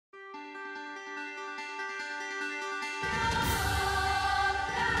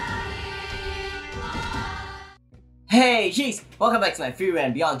Hey, Jayce! Welcome back to my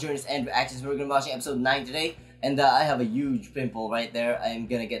Frieren Beyond Journeys and Reactions. We're gonna be watching episode 9 today, and I have a huge pimple right there. I'm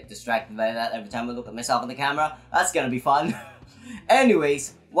gonna get distracted by that every time I look at myself in the camera. That's gonna be fun.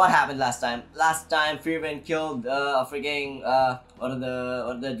 Anyways, what happened last time? Last time, Frieren killed a freaking one of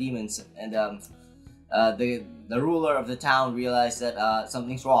the demons, and the ruler of the town realized that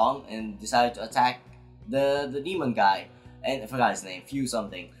something's wrong and decided to attack the demon guy. And I forgot his name, Few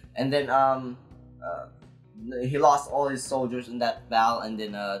something. And then he lost all his soldiers in that battle, and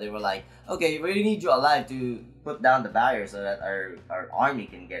then they were like, okay, we really need you alive to put down the barrier so that our army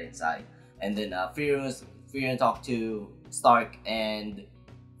can get inside. And then Frieren talked to Stark and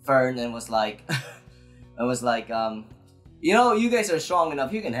Fern and was like you know, you guys are strong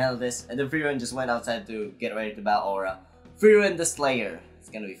enough, you can handle this. And then Frieren just went outside to get ready to battle Aura. Frieren the Slayer. It's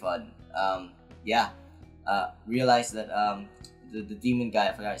gonna be fun. Realized that the demon guy,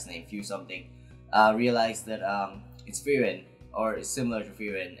 I forgot his name, Few something, realized that it's Frieren, or is similar to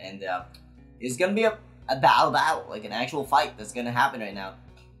Frieren, and it's gonna be a battle, like an actual fight that's gonna happen right now.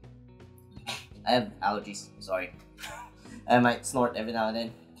 I have allergies, sorry. I might snort every now and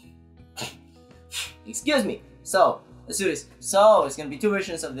then. Excuse me. So, let's do this. So, it's gonna be two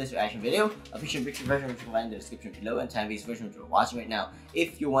versions of this reaction video. A picture version which you can find in the description below, and time-based version which you're watching right now.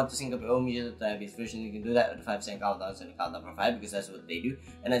 If you want to sync up your own music to the time-based version, you can do that with the 5-second countdown and the countdown for 5, because that's what they do.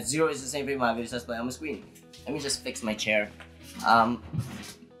 And at 0 is the same for my videos that's playing on the screen. Let me just fix my chair.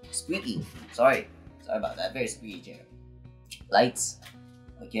 Squeaky. Sorry about that. Very squeaky chair. Lights.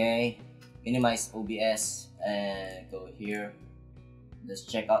 Okay. Minimize OBS and go here. Just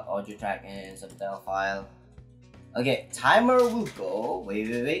check out audio track and subtitle file. Okay, timer will go.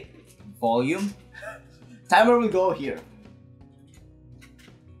 Wait. Volume. Timer will go here.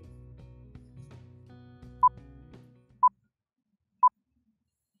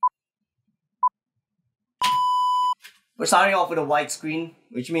 We're starting off with a white screen,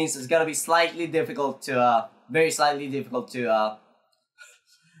 which means it's gonna be slightly difficult to, very slightly difficult to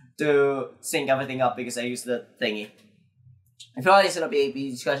sync everything up because I used the thingy. If you're already set up AP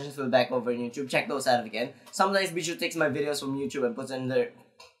discussions will back over in YouTube, check those out again. Sometimes Bijou takes my videos from YouTube and puts it in there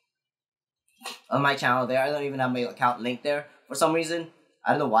on my channel there. I don't even have my account linked there for some reason.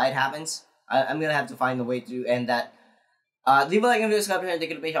 I don't know why it happens. I'm gonna have to find a way to end that. Leave a like and video, subscribe, and take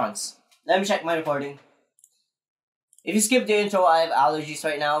it to Patreons. Let me check my recording. If you skip the intro, I have allergies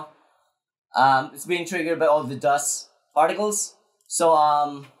right now. It's being triggered by all the dust particles. So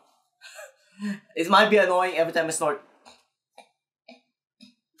it might be annoying every time I snort.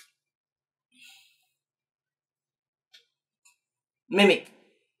 Mimic.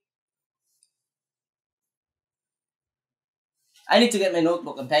 I need to get my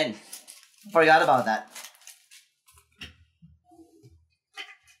notebook and pen. Forgot about that.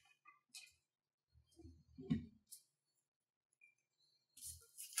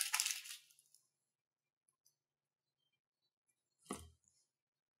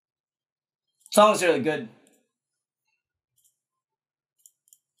 Song's really good.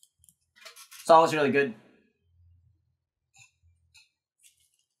 Song's really good.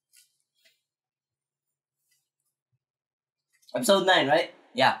 Episode 9, right?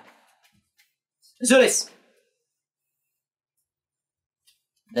 Yeah. Let's do this!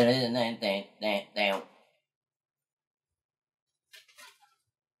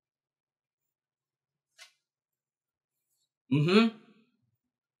 Mm-hmm.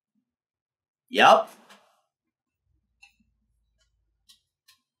 Yup.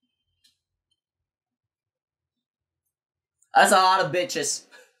 That's a lot of bitches.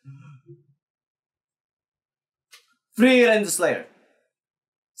 Frieren the Slayer.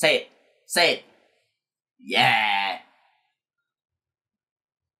 Say it. Say it. Yeah.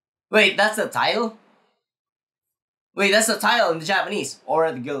 Wait, that's the title? Wait, that's the title in the Japanese.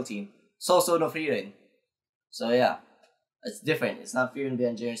 Or the guillotine. So no Frieren. So yeah. It's different. It's not Frieren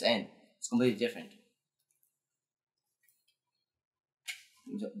Beyond Journeys End. It's completely different.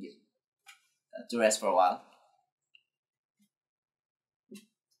 To rest for a while.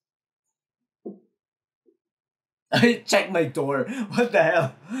 I checked my door. What the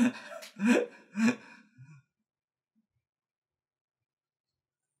hell?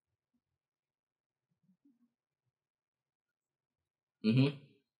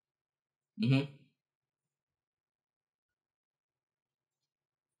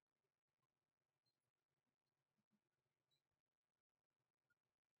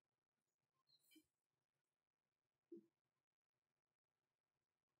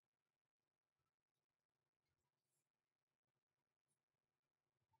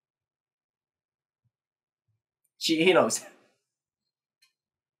 He knows.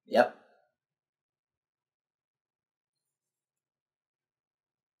 Yep.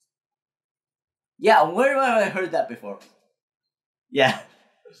 Yeah, where have I heard that before? Yeah.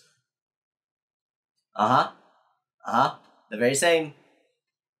 Uh huh. Uh huh. The very same.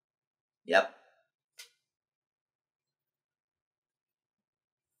 Yep.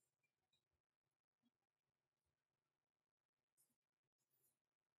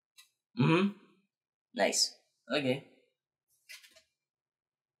 Mm hmm. Nice. Okay.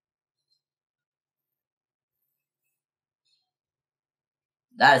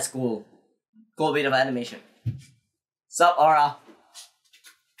 That is cool. Cool bit of animation. Sup, Aura?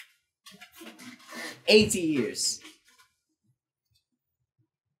 80 years.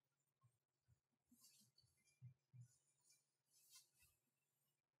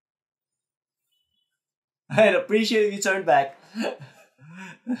 I'd appreciate if you turned back.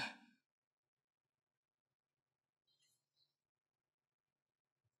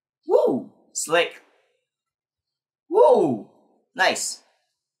 Woo! Slick. Woo! Nice.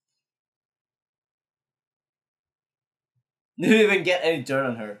 Didn't even get any dirt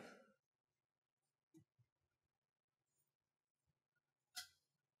on her.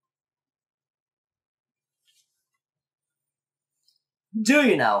 Do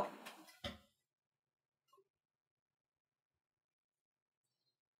you now?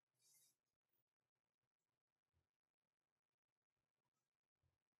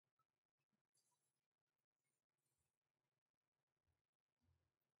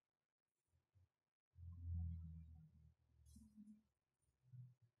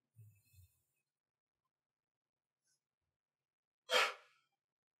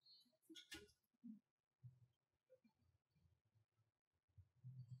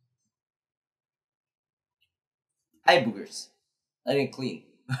 Eye boogers. I didn't clean.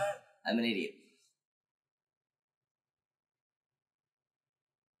 I'm an idiot.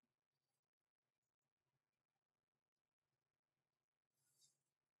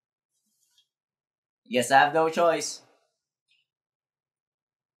 Yes, I have no choice.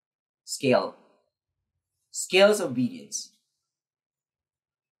 Scale. Scale is obedience.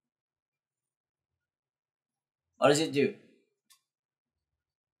 What does it do?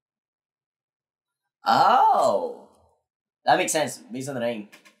 Oh! That makes sense based on the name.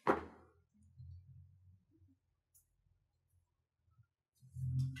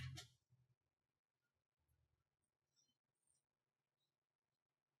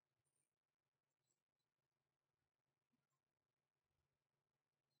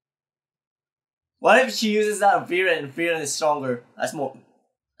 What if she uses that on Frieren and Frieren is stronger? That's more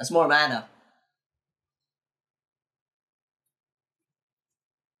mana.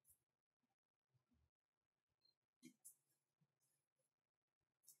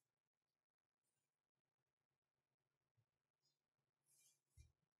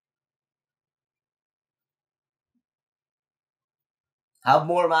 Have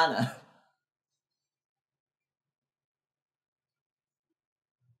more mana.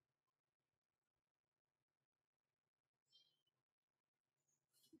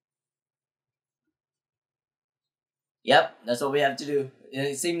 Yep, that's what we have to do.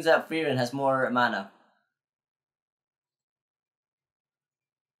 It seems that Frieren has more mana.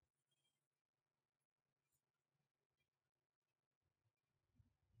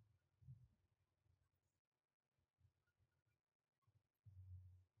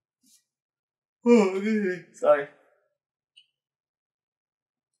 Sorry.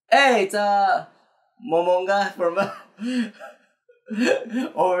 Hey, it's Momonga from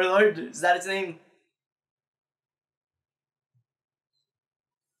Overlord. Is that its name?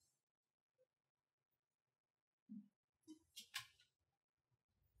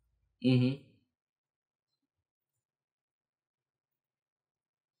 Mm-hmm.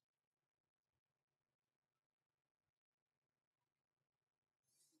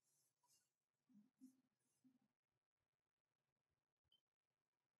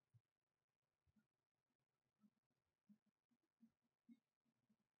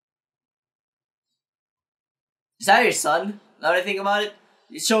 Is that your son? Now that I think about it,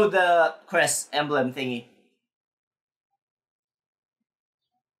 it showed the crest emblem thingy.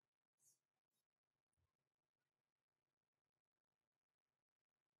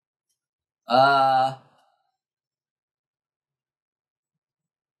 Uh.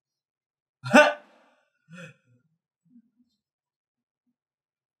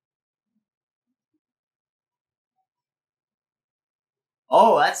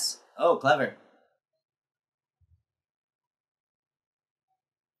 Oh, that's clever.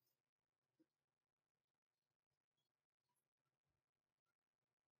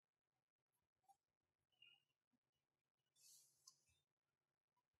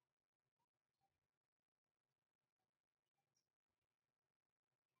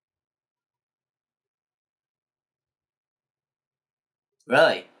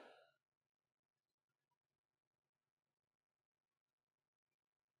 Really?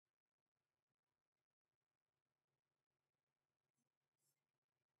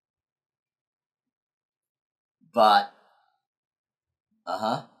 But,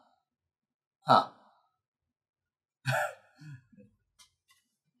 uh-huh. Huh.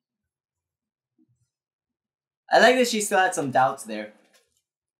 I like that she still had some doubts there.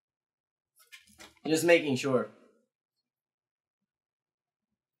 Just making sure.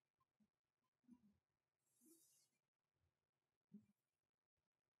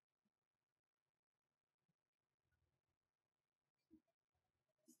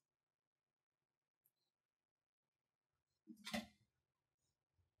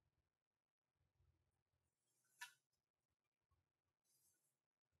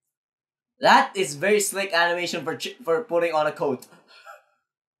 That is very slick animation for putting on a coat.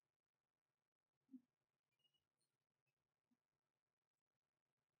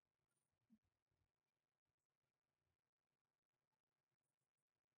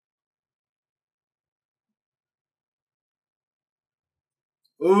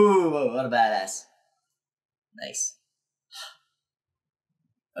 Ooh, what a badass. Nice.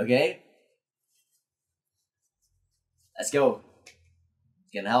 Okay, let's go.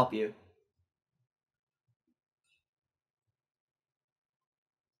 It's gonna help you.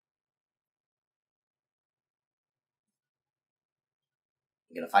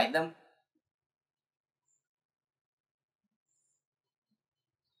 You gonna fight them?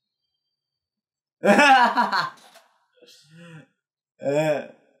 uh,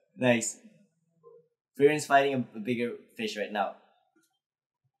 nice. Frieren's fighting a bigger fish right now.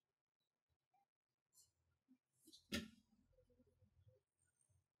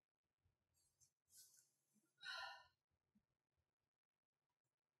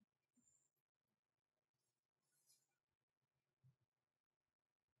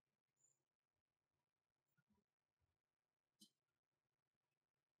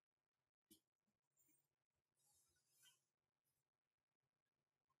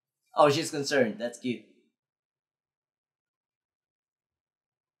 Oh, she's concerned. That's cute.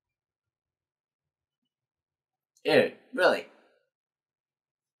 Ew, really?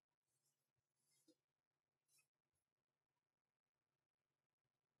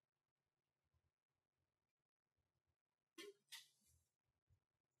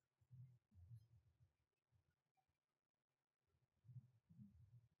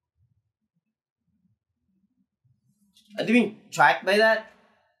 Are you being tracked by that?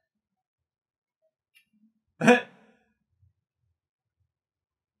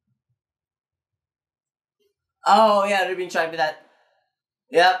 Oh yeah, they're being tracked by that.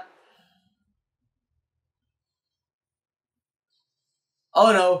 Yep.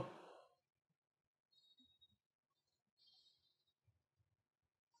 Oh no.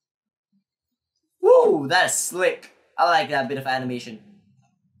 Woo, that's slick. I like that bit of animation.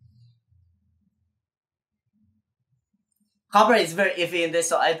 Copyright is very iffy in this,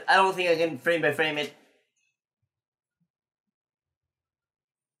 so I don't think I can frame by frame it.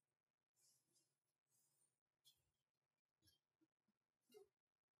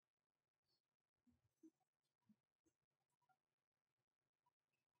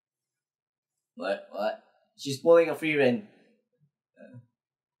 What? What? She's pulling a Frieren.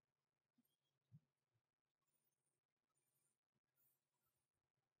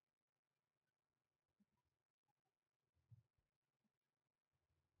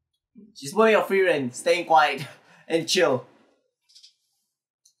 She's pulling a Frieren, staying quiet and chill.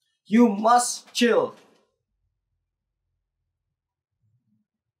 You must chill.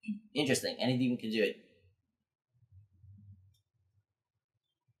 Interesting. Anything can do it.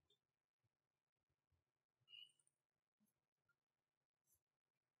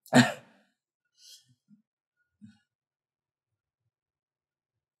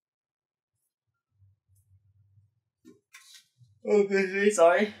 Okay,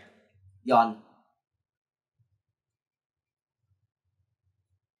 sorry. Yawn.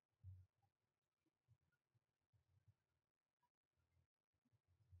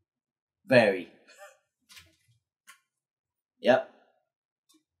 Very. Yep.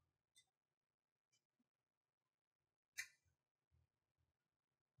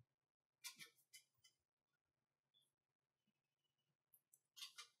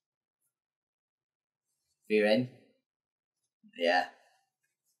 Frieren. Yeah.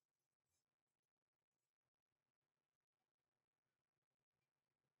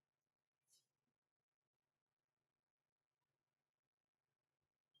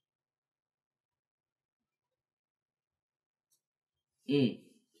 Mm.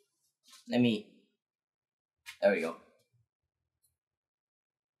 Let me. There we go.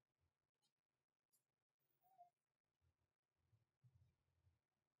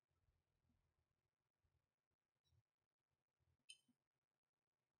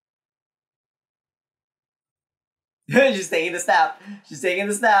 She's taking the staff. She's taking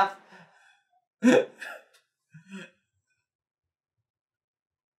the staff.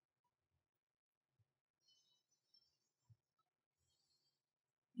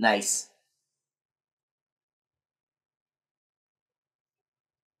 Nice.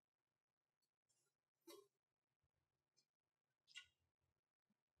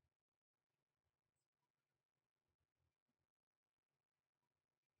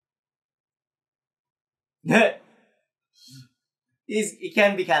 He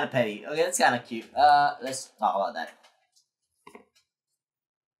can be kind of petty. Okay, that's kind of cute. Let's talk about that.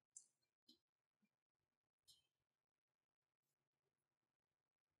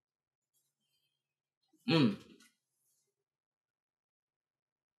 Hmm.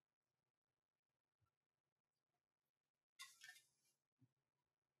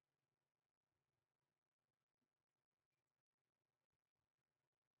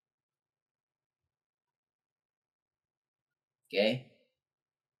 Okay.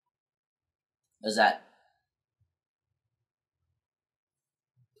 What's that?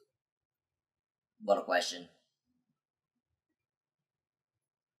 What a question.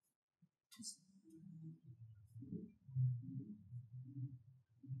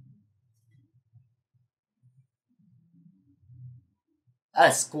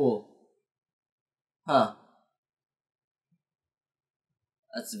 That's cool. Huh.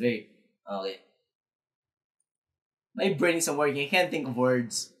 That's very... Okay. My brain isn't working. I can't think of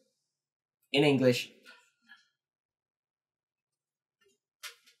words in English.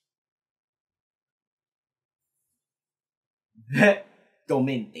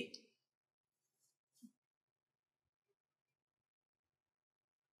 Domente.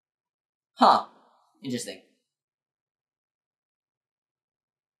 Huh. Interesting.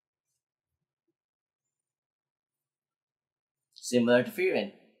 Similar to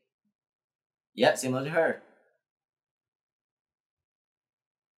Frieren. Yep, similar to her.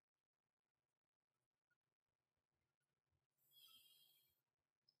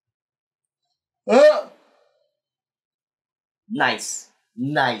 Oh! Nice.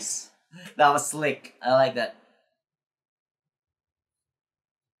 Nice. That was slick. I like that.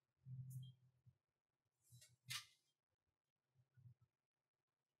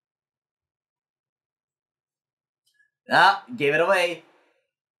 Ah, gave it away.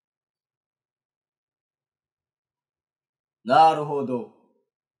 Naruhodo.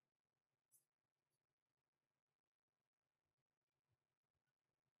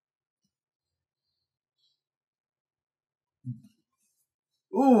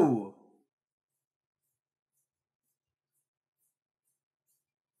 Ooh.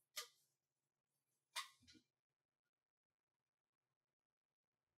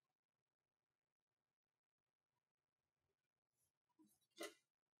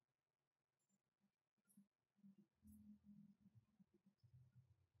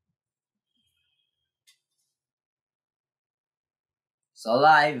 So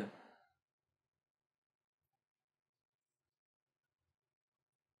alive.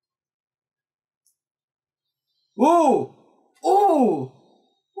 Ooh. Ooh.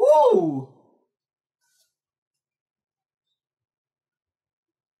 Ooh.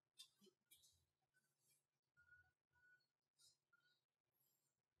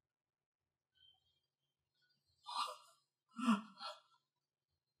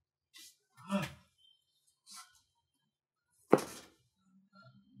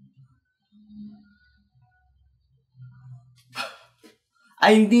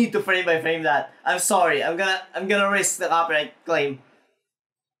 I need to frame by frame that. I'm sorry. I'm gonna risk the copyright claim.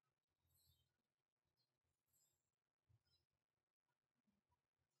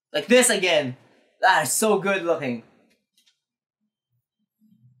 Like this again. That is so good looking.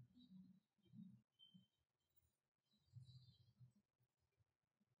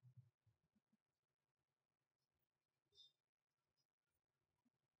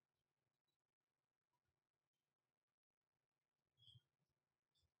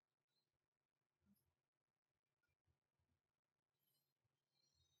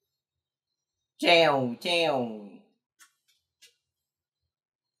 Chow, chow.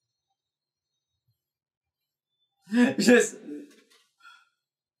 Just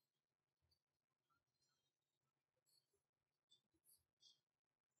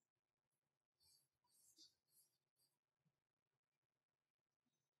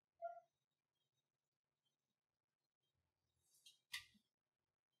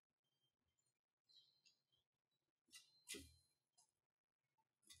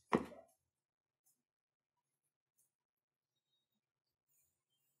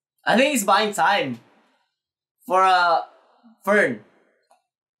I think he's buying time for Fern.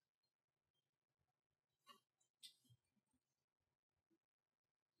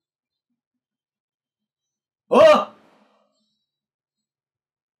 Oh!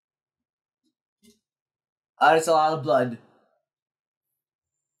 That's a lot of blood.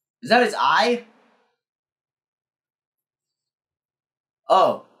 Is that his eye?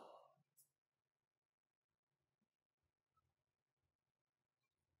 Oh.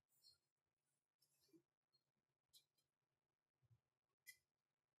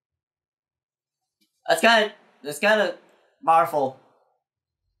 That's kind of powerful.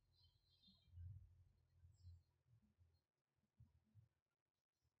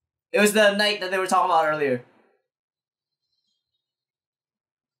 It was the knight that they were talking about earlier.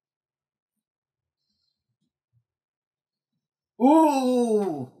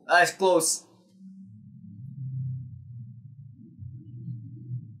 Ooh, that's close.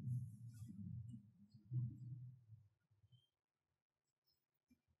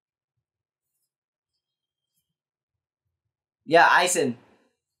 Yeah, Ison.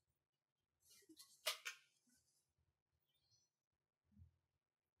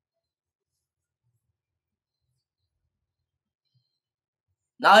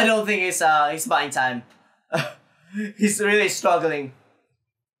 Now I don't think he's buying time. He's really struggling.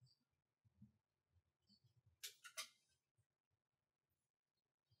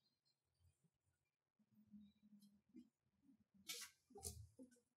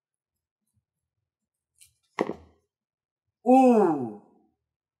 Ooh.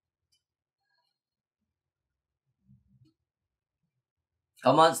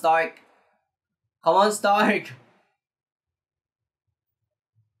 Come on, Stark. Come on, Stark.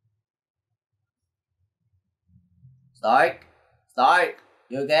 Stark. Stark.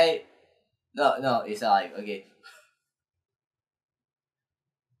 You okay? No, no, he's alive. Okay.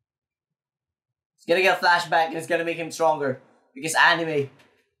 He's gonna get a flashback and it's gonna make him stronger. Because anime.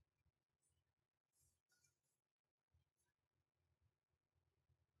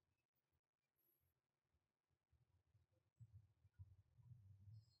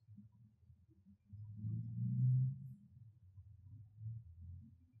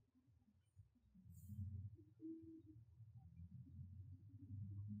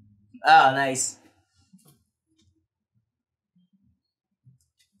 Oh, nice.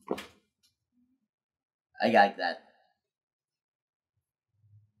 I got that.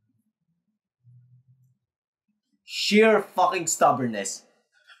 Sheer fucking stubbornness.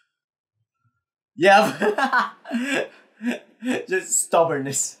 Yeah. Just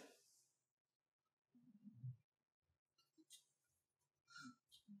stubbornness.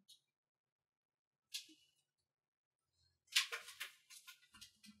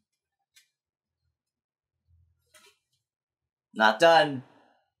 Not done.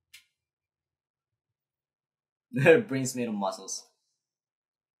 Brings me to muscles.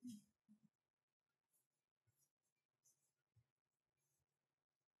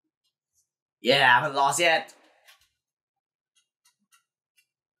 Yeah, I haven't lost yet.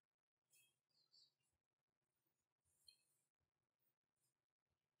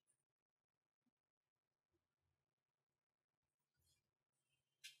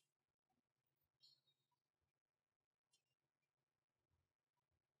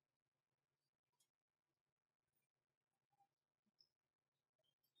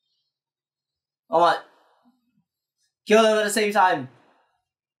 Oh my. Kill them at the same time.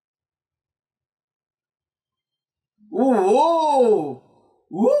 Ooh. Ooh.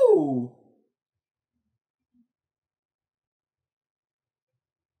 Ooh.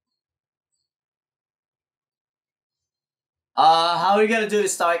 How are we gonna do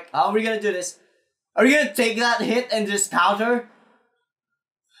this, Stark? How are we gonna do this? Are we gonna take that hit and just counter?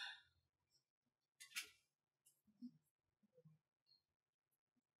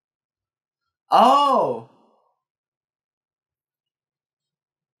 Oh!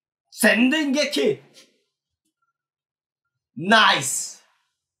 Sendingeki! Nice!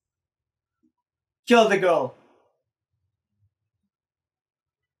 Kill the girl.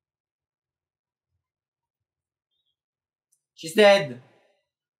 She's dead.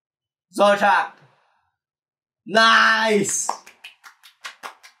 Zorchak. Nice!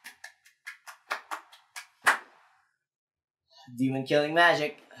 Demon killing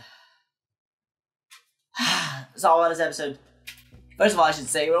magic. That's all on this episode. First of all, I should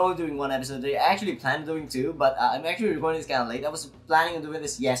say, we're only doing one episode today. I actually planned on doing two, but I'm actually recording this kind of late. I was planning on doing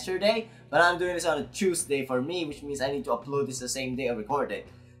this yesterday, but I'm doing this on a Tuesday for me, which means I need to upload this the same day I record it.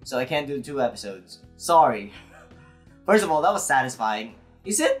 So I can't do 2 episodes. Sorry. First of all, that was satisfying.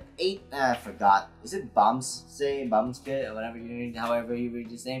 Is it 8? I forgot. Is it Bums? Say Bumskit or whatever however you read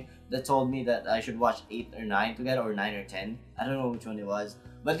his name, that told me that I should watch 8 or 9 together, or 9 or 10. I don't know which one it was.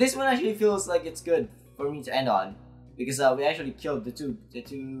 But this one actually feels like it's good for me to end on. Because we actually killed the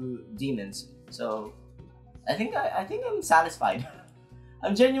two demons. So I think I'm satisfied.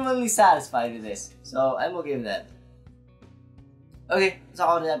 I'm genuinely satisfied with this, so I'm okay with that. Okay, let's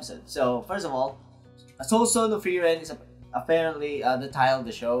talk about the episode. So first of all, Soso no Frieren is apparently the title of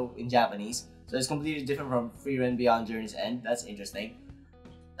the show in Japanese. So it's completely different from Frieren Beyond Journey's End. That's interesting.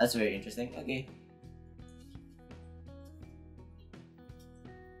 That's very interesting. Okay.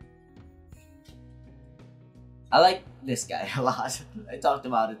 I like this guy a lot. I talked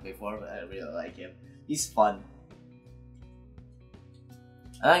about it before, but I really like him. He's fun.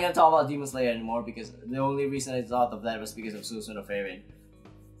 I'm not gonna talk about Demon Slayer anymore because the only reason I thought of that was because of Susan of Frieren.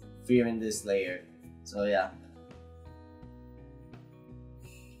 Frieren the Slayer. So yeah.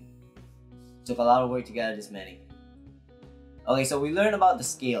 Took a lot of work to gather this many. Okay, so we learn about the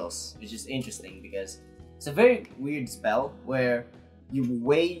scales, which is interesting because it's a very weird spell where you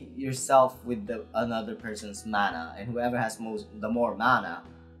weigh yourself with another person's mana, and whoever has the more mana,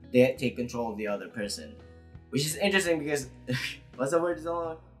 they take control of the other person. Which is interesting because what's the word?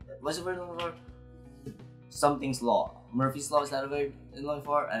 What's the word for? Something's law. Murphy's law, is that a word in looking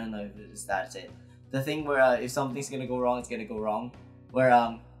for? I don't know if that's it. The thing where if something's gonna go wrong, it's gonna go wrong.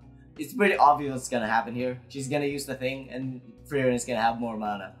 Where it's pretty obvious what's gonna happen here. She's gonna use the thing, and Frieren is gonna have more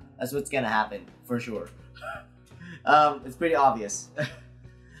mana. That's what's gonna happen for sure. It's pretty obvious.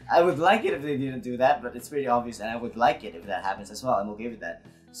 I would like it if they didn't do that, but it's pretty obvious, and I would like it if that happens as well. I'm okay with that.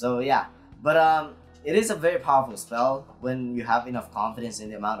 So yeah, but it is a very powerful spell when you have enough confidence in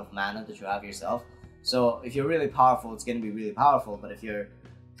the amount of mana that you have yourself. So if you're really powerful, it's gonna be really powerful. But if you're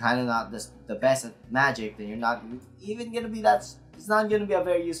kind of not the best at magic, then you're not even gonna be that. It's not gonna be a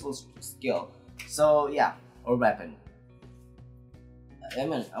very useful skill. So yeah, or weapon. I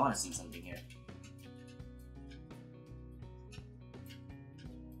want to see something here.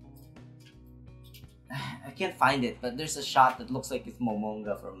 I can't find it, but there's a shot that looks like it's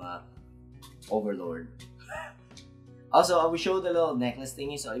Momonga from Overlord. Also, we showed the little necklace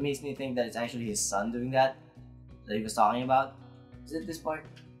thingy, so it makes me think that it's actually his son doing that he was talking about. Is it this part?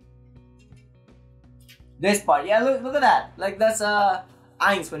 This part, yeah. Look at that. Like that's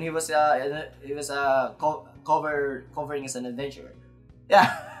Ainz when he was covering as an adventurer.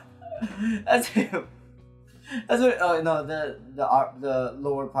 Yeah, that's him. That's what. Oh no, the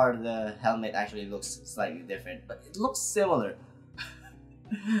lower part of the helmet actually looks slightly different, but it looks similar.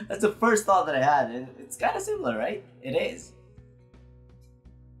 That's the first thought that I had, and it's kind of similar, right? It is.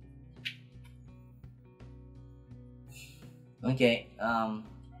 Okay.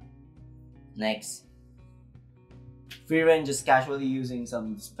 Next. Frieren just casually using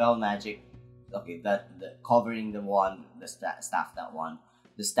some spell magic. Okay, the covering the wand, the staff that one,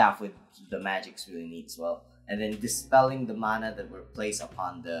 the staff with the magic's really neat as well. And then dispelling the mana that were placed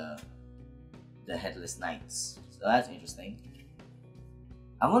upon the headless knights. So that's interesting.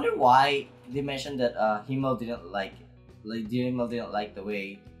 I wonder why they mentioned that Himmel didn't like the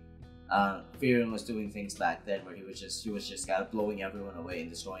way Frieren was doing things back then, where he was just kind of blowing everyone away and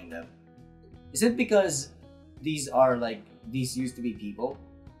destroying them. Is it because these used to be people?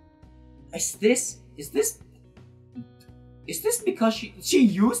 Is this because did she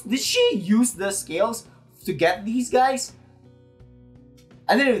use the scales to get these guys?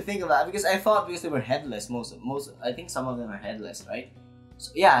 I didn't even think of that because I thought because they were headless, most I think some of them are headless, right?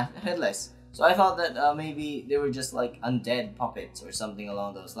 So, yeah, headless. So I thought that maybe they were just like undead puppets or something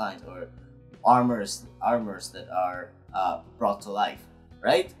along those lines, or armors that are brought to life,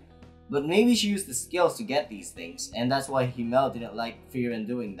 right? But maybe she used the skills to get these things, and that's why Himmel didn't like Frieren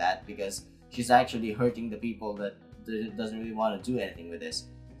doing that, because she's actually hurting the people that doesn't really want to do anything with this.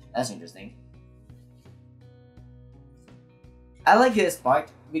 That's interesting. I like this part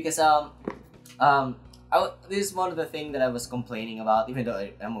because this is one of the things that I was complaining about, even though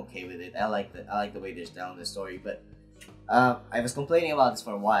I'm okay with it. I like the way they're telling the story, but I was complaining about this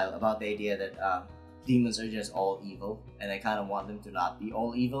for a while, about the idea that demons are just all evil, and I kind of want them to not be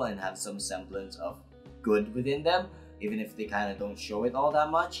all evil and have some semblance of good within them, even if they kind of don't show it all that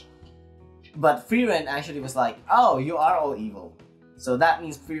much. But Frieren actually was like, oh, you are all evil. So that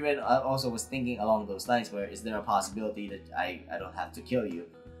means Frieren also was thinking along those lines, where is there a possibility that I don't have to kill you?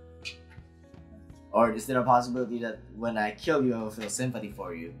 Or is there a possibility that when I kill you, I will feel sympathy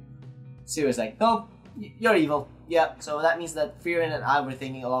for you? So he was like, nope, you're evil. Yeah, so that means that Frieren and I were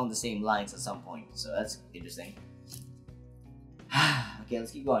thinking along the same lines at some point. So that's interesting. Okay,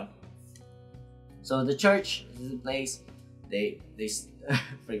 let's keep going. So the church is the place. They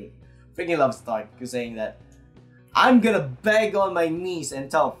freaking love Stark, saying that I'm gonna beg on my knees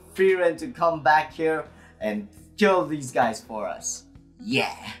and tell Frieren to come back here and kill these guys for us.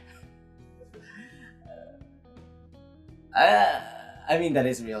 Yeah. I mean, that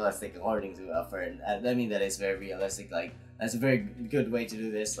is realistic according to Fern. I mean, that is very realistic. Like, that's a very good way to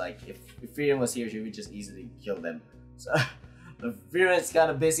do this. Like, if Frieren was here, she would just easily kill them. So, but Frieren's kind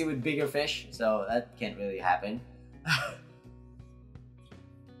of busy with bigger fish, so that can't really happen.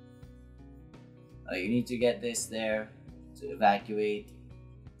 You need to get this there to evacuate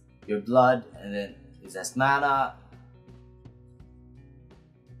your blood, and then it says mana.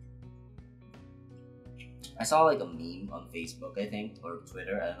 I saw like a meme on Facebook, I think, or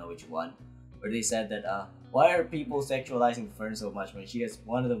Twitter, I don't know which one, where they said that why are people sexualizing Fern so much when she is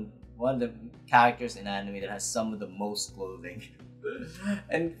one of the characters in anime that has some of the most clothing.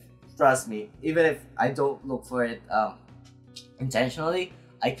 And trust me, even if I don't look for it intentionally,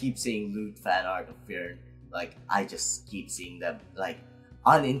 I keep seeing lewd fan art of Fern. Like, I just keep seeing them, like,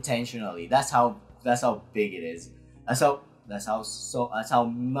 unintentionally. That's how big it is. That's how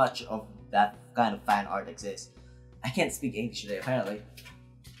much of that kind of fan art exists. I can't speak English today, apparently.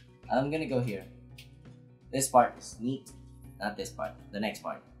 I'm gonna go here. This part is neat. Not this part, the next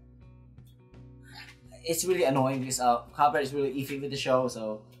part. It's really annoying because copyright is really iffy with the show,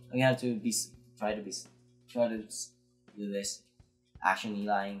 so I'm gonna have to try to do this. Action-y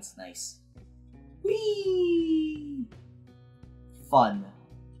lines, nice. Whee! Fun.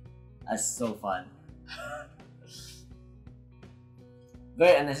 That's so fun.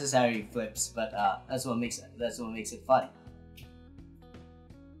 Very unnecessary flips, but that's what makes it fun.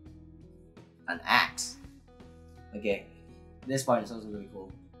 An axe. Okay, this part is also really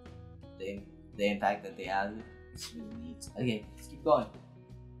cool. The impact that they have, it's really neat. Okay, let's keep going.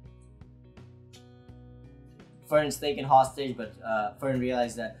 Fern's taken hostage, but Fern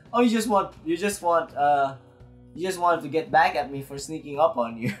realized that you just want to get back at me for sneaking up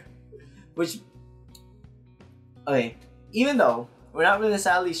on you, which okay, even though we're not really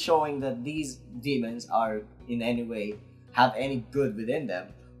sadly showing that these demons are in any way have any good within them,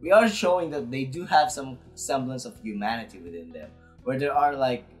 we are showing that they do have some semblance of humanity within them, where there are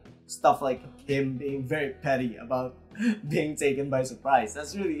like stuff like him being very petty about being taken by surprise.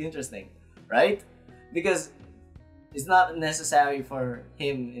 That's really interesting, right? Because it's not necessary for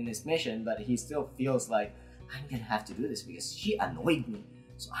him in his mission, but he still feels like, I'm gonna have to do this because she annoyed me,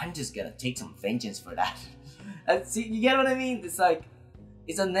 so I'm just gonna take some vengeance for that. And see, you get what I mean? It's like,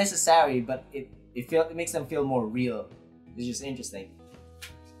 it's unnecessary, but it makes them feel more real. It's just interesting. I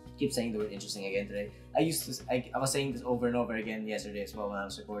keep saying the word interesting again today. I was saying this over and over again yesterday as well when I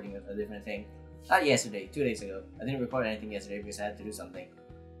was recording a different thing. Not yesterday, 2 days ago. I didn't record anything yesterday because I had to do something.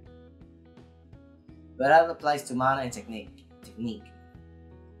 But that applies to mana and technique.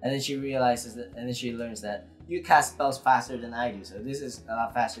 And then she realizes that, and then she learns that you cast spells faster than I do, so this is a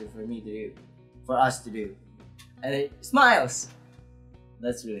lot faster for me to do, for us to do. And it smiles.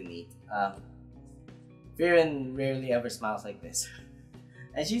 That's really neat. Frieren rarely ever smiles like this,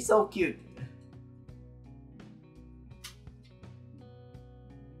 and she's so cute.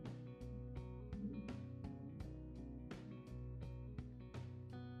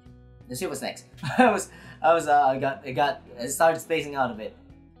 Let's see what's next. I started spacing out a bit.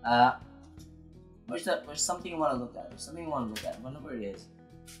 There's something I want to look at. I wonder where it is.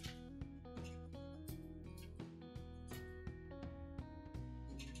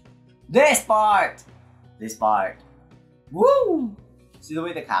 This part! Woo! See the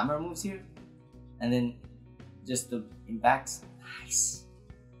way the camera moves here? And then just the impacts. Nice.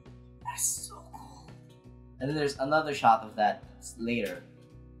 That's so cool. And then there's another shot of that later.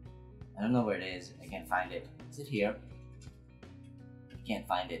 I don't know where it is. I can't find it. Is it here? I can't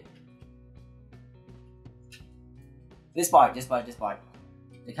find it. This part.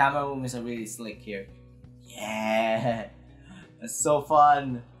 The camera movements are really slick here. Yeah! That's so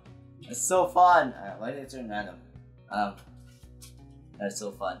fun. Why did it turn random? That's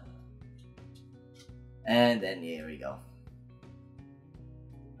so fun. And then here we go.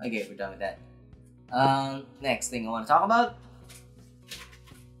 Okay, we're done with that. Next thing I want to talk about.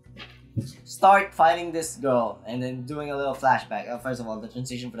 Start fighting this girl and then doing a little flashback. First of all, the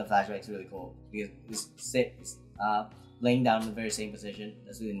transition for the flashback is really cool because it's laying down in the very same position.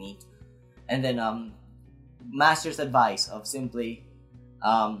 That's really neat. And then Master's advice of simply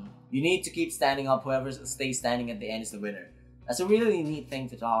you need to keep standing up. Whoever stays standing at the end is the winner. That's a really neat thing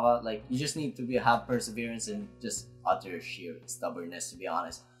to talk about. Like, you just need to have perseverance and just utter sheer stubbornness, to be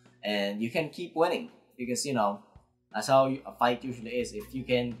honest. And you can keep winning because, you know, that's how a fight usually is. If you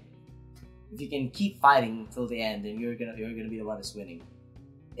can keep fighting till the end, then you're gonna be the one that's winning.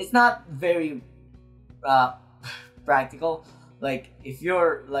 It's not very practical. Like, if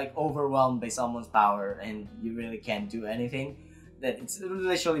you're like overwhelmed by someone's power and you really can't do anything, then it's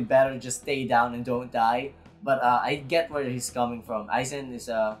literally better just stay down and don't die. but I get where he's coming from. Aizen is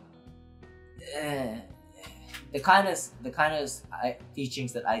the kind of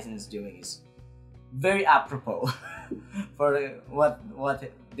teachings that Aizen is doing is very apropos for what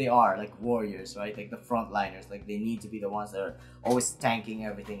they are, like warriors, right? Like the frontliners, like they need to be the ones that are always tanking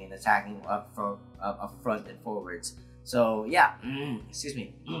everything and attacking up front and forwards. So yeah, excuse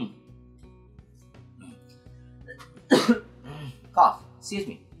me, cough, excuse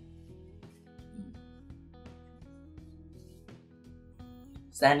me.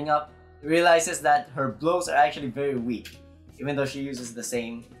 Standing up, realizes that her blows are actually very weak, even though she uses the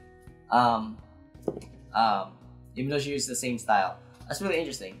same style. That's really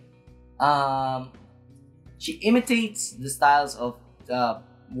interesting. She imitates the styles of the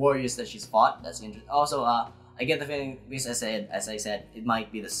warriors that she's fought. That's interesting. Also, I get the feeling, because as I said, it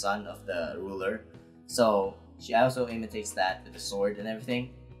might be the son of the ruler. So she also imitates that with the sword and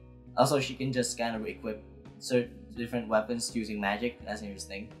everything. Also, she can just kind of equip certain different weapons using magic. That's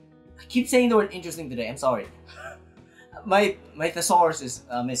interesting. I keep saying the word interesting today. I'm sorry. my thesaurus is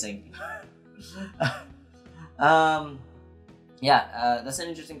missing. Yeah, that's an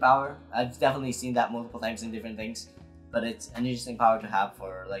interesting power. I've definitely seen that multiple times in different things, but it's an interesting power to have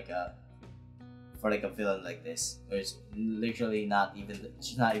for like a villain like this, where it's literally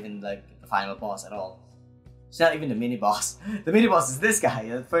she's not even like the final boss at all. She's not even the mini boss. The mini boss is this guy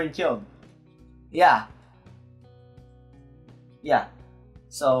that Fern killed. Yeah. Yeah.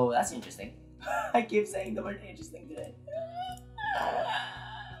 So that's interesting. I keep saying the word interesting today.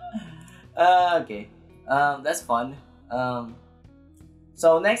 Okay. That's fun.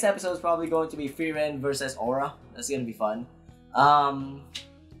 So next episode is probably going to be Frieren versus Aura. That's gonna be fun.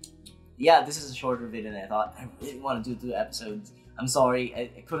 Yeah, this is a shorter video than I thought. I really want to do 2 episodes. I'm sorry,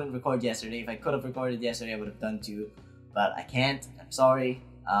 I couldn't record yesterday. If I could have recorded yesterday, I would have done 2, but I can't. I'm sorry.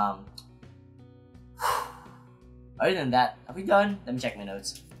 Other than that, are we done? Let me check my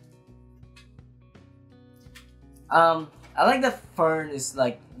notes. I like that Fern is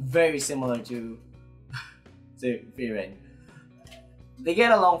like very similar to Frieren. They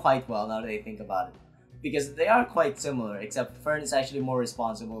get along quite well now that I think about it, because they are quite similar, except Fern is actually more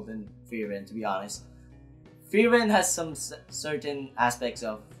responsible than Frieren, to be honest. Frieren has some certain aspects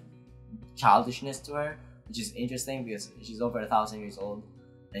of childishness to her, which is interesting because she's over 1,000 years old,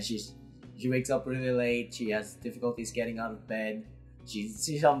 and she wakes up really late. She has difficulties getting out of bed. She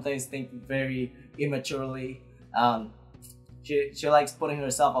sometimes thinks very immaturely. She likes putting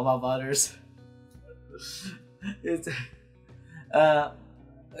herself above others. It's yeah,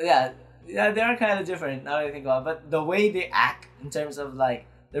 they are kind of different now that I think about it. But the way they act, in terms of like,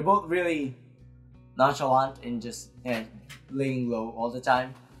 they're both really nonchalant and just laying low all the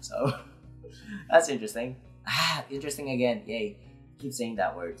time. So that's interesting. Interesting again. Yay! Keep saying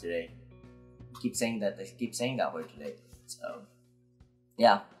that word today. Keep saying that word today. So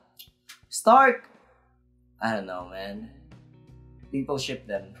yeah, Stark. I don't know, man. People ship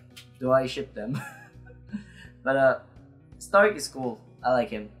them. Do I ship them? But Stark is cool. I like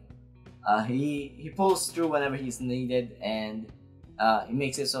him. He pulls through whenever he's needed, and he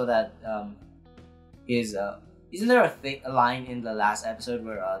makes it so that isn't there a line in the last episode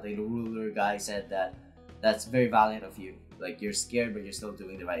where the ruler guy said that that's very valiant of you. Like, you're scared, but you're still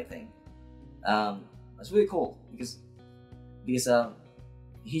doing the right thing. That's really cool because he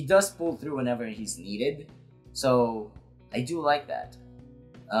does pull through whenever he's needed. So I do like that.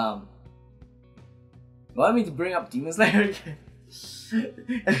 You want me to bring up Demon Slayer again?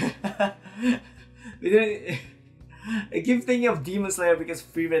 I keep thinking of Demon Slayer because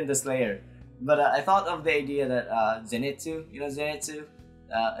Frieren the Slayer. But I thought of the idea that Zenitsu, you know Zenitsu?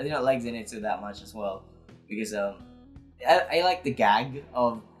 I didn't like Zenitsu that much as well. Because I like the gag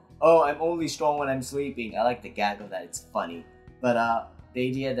of, oh, I'm only strong when I'm sleeping. I like the gag of that, it's funny. But the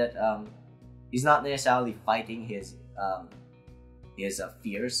idea that he's not necessarily fighting his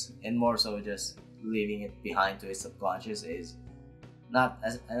fears, and more so just leaving it behind to his subconscious is not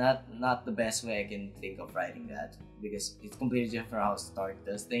the best way I can think of writing that, because it's completely different from how Stark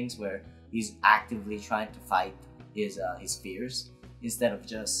does things, where he's actively trying to fight his fears instead of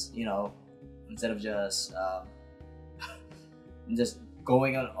just just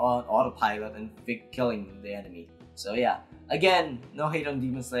going on autopilot and killing the enemy. So yeah, again, no hate on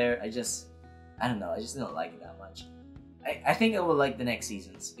Demon Slayer. I don't know, I just don't like it that much. I think I would like the next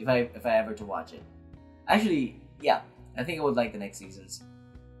seasons if I ever to watch it. Actually, yeah, I think I would like the next seasons,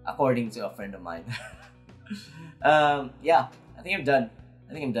 according to a friend of mine. Yeah, I think I'm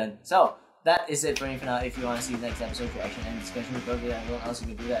done. So that is it for me for now. If you want to see the next episode, reaction and discussion with everyone else, you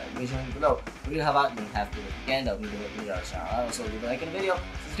can do that in the comment below. If you have you don't have to do it again. That would be the channel. Also leave a like in the video,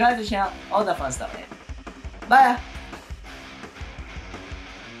 subscribe to the channel, all that fun stuff, man. Bye!